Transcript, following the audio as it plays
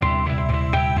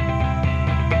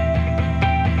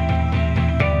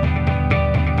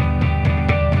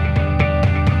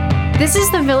This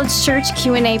is the Village Church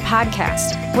Q&A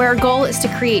podcast, where our goal is to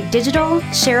create digital,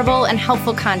 shareable, and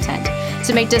helpful content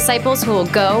to make disciples who will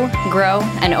go, grow,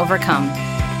 and overcome.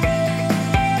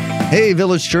 Hey,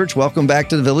 Village Church. Welcome back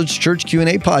to the Village Church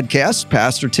Q&A podcast.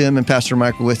 Pastor Tim and Pastor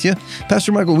Michael with you.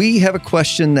 Pastor Michael, we have a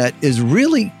question that is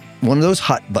really one of those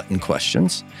hot button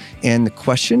questions. And the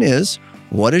question is,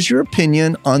 what is your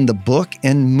opinion on the book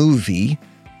and movie,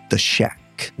 The Shack?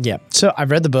 Yeah. So I've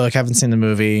read the book, haven't seen the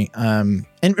movie. And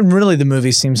really the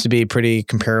movie seems to be pretty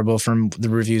comparable from the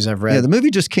reviews I've read. Yeah, the movie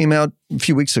just came out a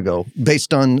few weeks ago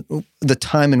based on the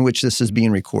time in which this is being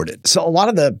recorded. So a lot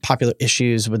of the popular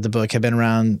issues with the book have been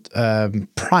around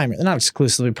not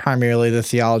exclusively, primarily the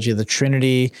theology of the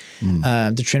Trinity.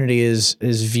 The Trinity is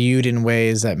viewed in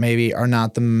ways that maybe are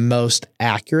not the most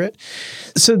accurate.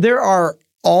 So there are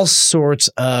all sorts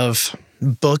of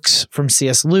books from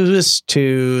C.S. Lewis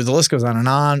to the list goes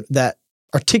on that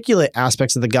articulate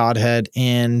aspects of the Godhead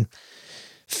in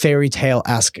fairy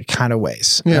tale-esque kind of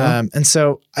ways. Yeah. And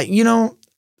so,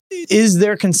 is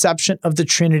their conception of the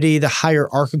Trinity, the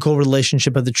hierarchical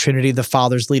relationship of the Trinity, the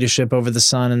Father's leadership over the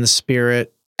Son and the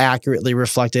Spirit, accurately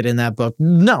reflected in that book?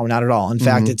 No, not at all. In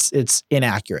fact, it's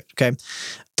inaccurate. Okay.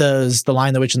 Does The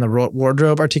Lion, the Witch, and the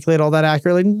Wardrobe articulate all that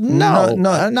accurately? No,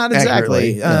 not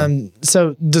exactly. Yeah.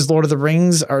 So does Lord of the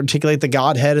Rings articulate the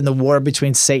Godhead and the war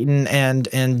between Satan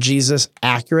and Jesus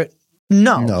accurate?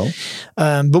 No.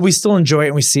 But we still enjoy it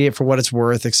and we see it for what it's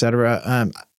worth, et cetera.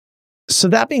 So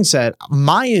that being said,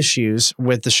 my issues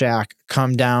with The Shack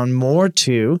come down more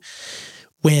to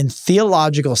when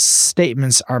theological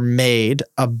statements are made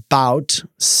about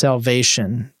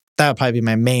salvation. That would probably be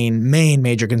my main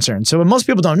major concern. So what most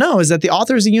people don't know is that the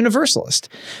author is a universalist.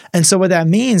 And so what that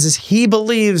means is he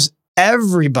believes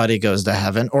everybody goes to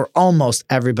heaven, or almost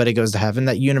everybody goes to heaven,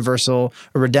 that universal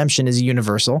or redemption is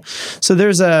universal. So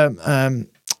there's a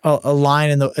line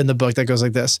in the book that goes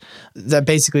like this, that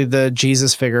basically the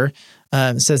Jesus figure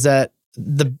says that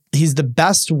he's the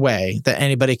best way that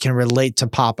anybody can relate to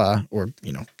Papa or,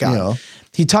 God. Yeah.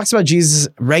 He talks about Jesus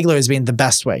regularly as being the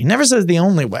best way. He never says the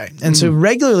only way. And so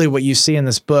regularly what you see in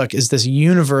this book is this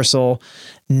universal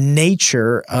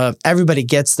nature of everybody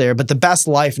gets there, but the best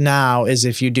life now is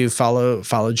if you do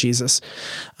follow Jesus.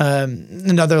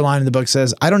 Another line in the book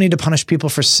says, I don't need to punish people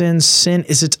for sin. Sin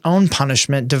is its own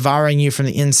punishment, devouring you from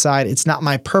the inside. It's not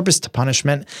my purpose to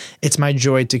punishment. It's my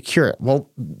joy to cure it. Well,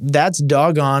 that's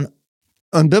doggone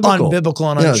unbiblical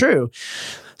and untrue.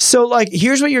 So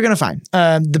here's what you're going to find.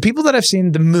 The people that have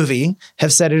seen the movie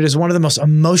have said it is one of the most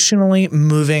emotionally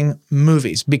moving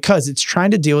movies because it's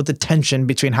trying to deal with the tension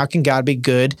between how can God be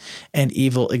good and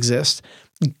evil exist.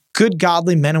 Good,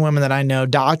 godly men and women that I know,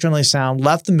 doctrinally sound,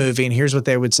 left the movie, and here's what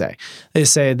they would say. They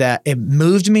say that it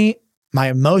moved me, my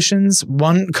emotions.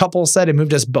 One couple said it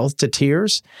moved us both to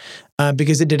tears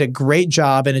because it did a great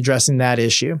job in addressing that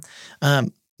issue.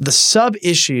 The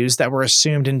sub-issues that were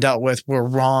assumed and dealt with were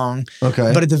wrong.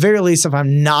 Okay. But at the very least, if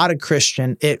I'm not a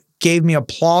Christian, it gave me a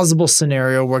plausible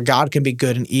scenario where God can be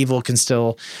good and evil can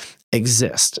still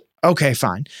exist. Okay,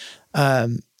 fine.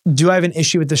 Do I have an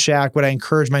issue with The Shack? Would I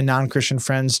encourage my non-Christian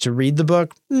friends to read the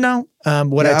book? No.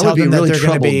 Would I tell them that they're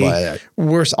going to be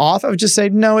worse off? I would just say,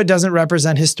 no, it doesn't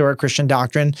represent historic Christian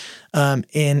doctrine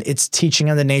in its teaching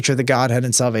on the nature of the Godhead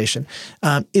and salvation.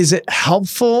 Is it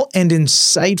helpful and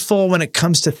insightful when it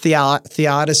comes to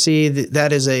theodicy?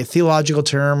 That is a theological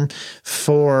term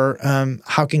for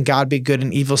how can God be good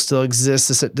and evil still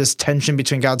exist, this tension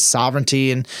between God's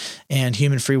sovereignty and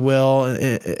human free will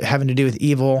having to do with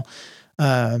evil.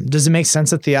 Does it make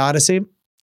sense of theodicy?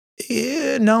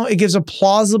 No, it gives a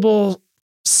plausible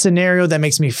scenario that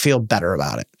makes me feel better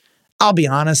about it. I'll be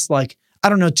honest, I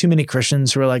don't know too many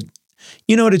Christians who are like,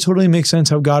 it totally makes sense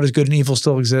how God is good and evil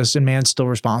still exists and man's still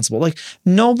responsible.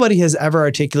 Nobody has ever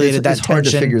articulated that tension. It's hard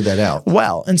to figure that out.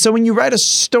 Well, and so when you write a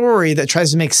story that tries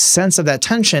to make sense of that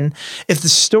tension, if the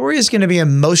story is going to be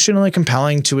emotionally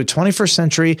compelling to a 21st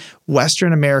century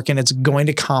Western American, it's going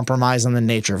to compromise on the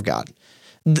nature of God.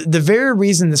 The very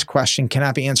reason this question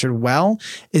cannot be answered well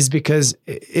is because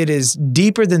it is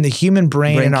deeper than the human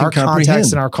brain in our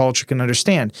context and our culture can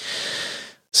understand.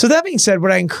 So that being said,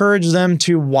 would I encourage them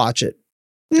to watch it?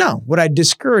 No. Would I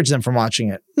discourage them from watching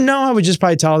it? No, I would just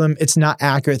probably tell them it's not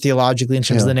accurate theologically in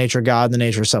terms of the nature of God, the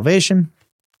nature of salvation,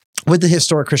 with the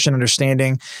historic Christian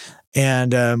understanding.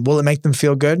 And will it make them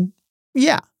feel good?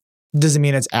 Yeah. Does it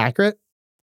mean it's accurate?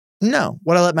 No.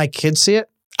 Would I let my kids see it?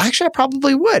 Actually, I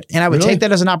probably would. And I would take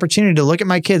that as an opportunity to look at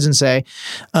my kids and say,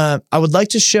 I would like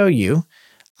to show you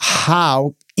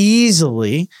how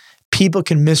easily people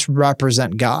can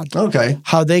misrepresent God. Okay.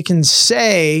 How they can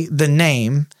say the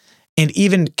name and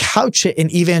even couch it in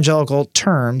evangelical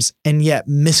terms and yet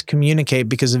miscommunicate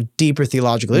because of deeper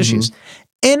theological issues.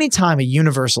 Anytime a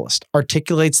universalist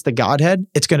articulates the Godhead,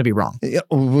 it's going to be wrong. Yeah,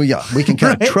 well, yeah, we can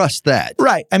kind of trust that.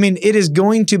 Right. I mean, it is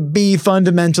going to be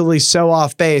fundamentally so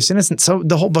off base. And so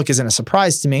the whole book isn't a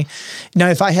surprise to me. Now,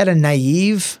 if I had a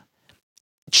naive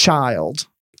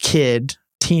kid,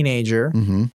 teenager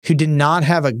who did not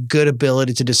have a good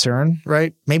ability to discern,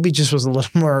 right? Maybe just was a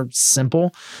little more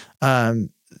simple, then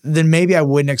maybe I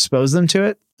wouldn't expose them to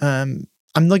it. I'm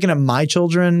looking at my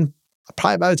children,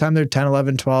 probably by the time they're 10,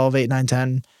 11, 12, 8, 9,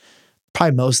 10,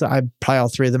 probably all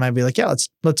three of them, I'd be like, yeah,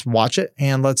 let's watch it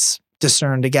and let's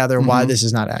discern together why this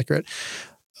is not accurate.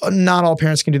 Not all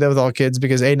parents can do that with all kids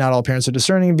because A, not all parents are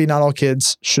discerning, and B, not all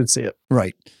kids should see it.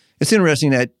 Right. It's interesting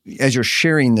that as you're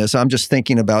sharing this, I'm just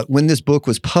thinking about when this book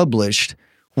was published,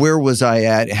 where was I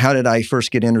at? How did I first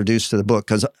get introduced to the book?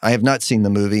 Because I have not seen the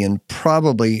movie, and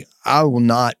probably I will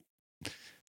not,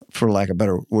 for lack of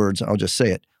better words, I'll just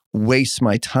say it, waste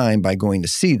my time by going to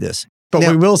see this. But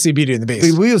now, we will see Beauty and the Beast.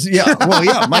 We will, yeah. Well,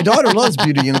 yeah. My daughter loves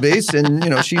Beauty and the Beast,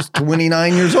 and she's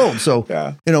 29 years old. So,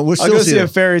 we'll still I'll go see a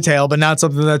fairy tale, but not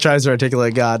something that tries to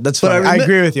articulate God. That's funny. I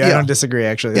agree with you. I don't disagree,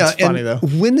 actually. That's funny, though.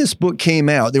 When this book came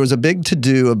out, there was a big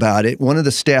to-do about it. One of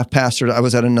the staff pastors, I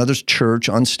was at another church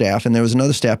on staff, and there was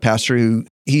another staff pastor who,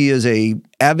 he is a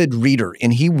avid reader,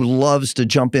 and he loves to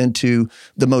jump into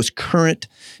the most current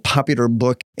popular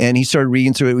book. And he started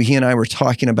reading through it. He and I were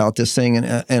talking about this thing,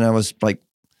 and I was like,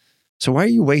 so why are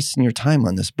you wasting your time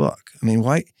on this book? I mean,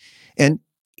 why? And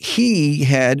he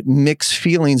had mixed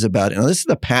feelings about it. Now, this is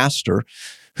the pastor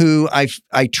who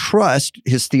I trust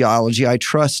his theology. I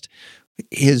trust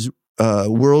his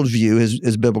worldview,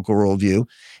 his biblical worldview.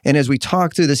 And as we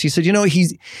talked through this, he said,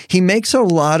 he makes a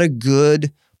lot of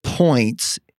good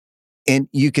points, and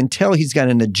you can tell he's got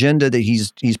an agenda that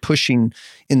he's pushing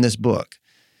in this book.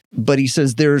 But he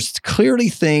says there's clearly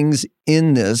things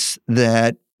in this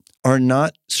that are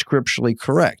not scripturally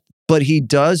correct. But he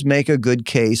does make a good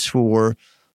case for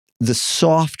the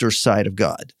softer side of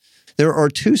God. There are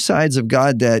two sides of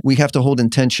God that we have to hold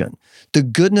in tension: the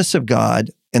goodness of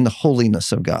God and the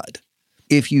holiness of God.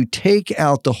 If you take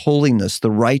out the holiness,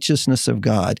 the righteousness of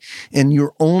God, and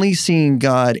you're only seeing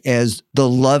God as the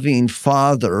loving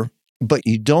Father, but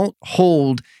you don't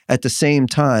hold at the same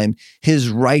time his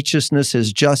righteousness,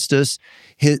 his justice,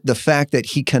 the fact that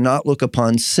he cannot look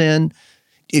upon sin,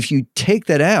 if you take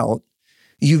that out,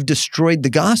 you've destroyed the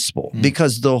gospel,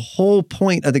 because the whole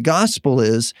point of the gospel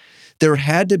is there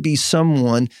had to be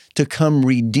someone to come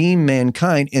redeem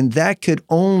mankind, and that could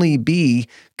only be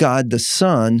God the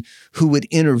Son, who would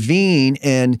intervene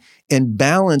and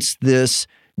balance this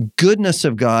goodness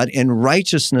of God and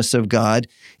righteousness of God,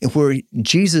 where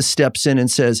Jesus steps in and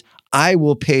says, I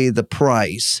will pay the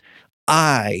price.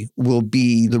 I will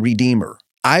be the Redeemer.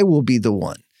 I will be the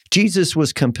one. Jesus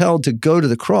was compelled to go to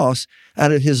the cross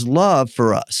out of his love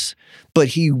for us, but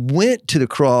he went to the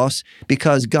cross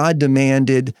because God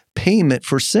demanded payment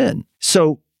for sin.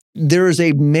 So there is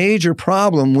a major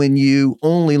problem when you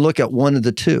only look at one of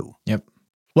the two. Yep.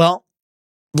 Well,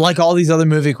 like all these other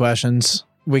movie questions,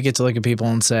 we get to look at people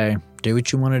and say, do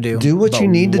what you want to do. Do what you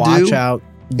need to do. Watch out,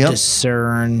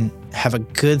 discern, have a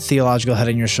good theological head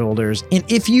on your shoulders. And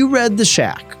if you read The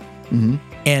Shack,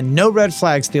 and no red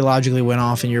flags theologically went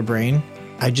off in your brain,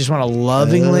 I just want to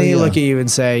lovingly look at you and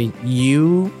say,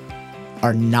 you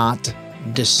are not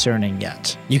discerning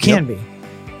yet. You can be,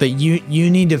 but you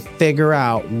need to figure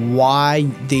out why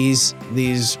these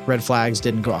red flags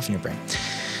didn't go off in your brain.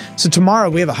 So tomorrow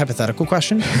we have a hypothetical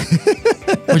question,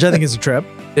 which I think is a trip.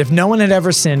 If no one had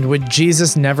ever sinned, would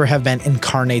Jesus never have been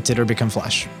incarnated or become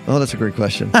flesh? Oh, that's a great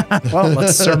question. Well,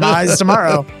 let's surmise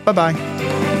tomorrow. Bye-bye.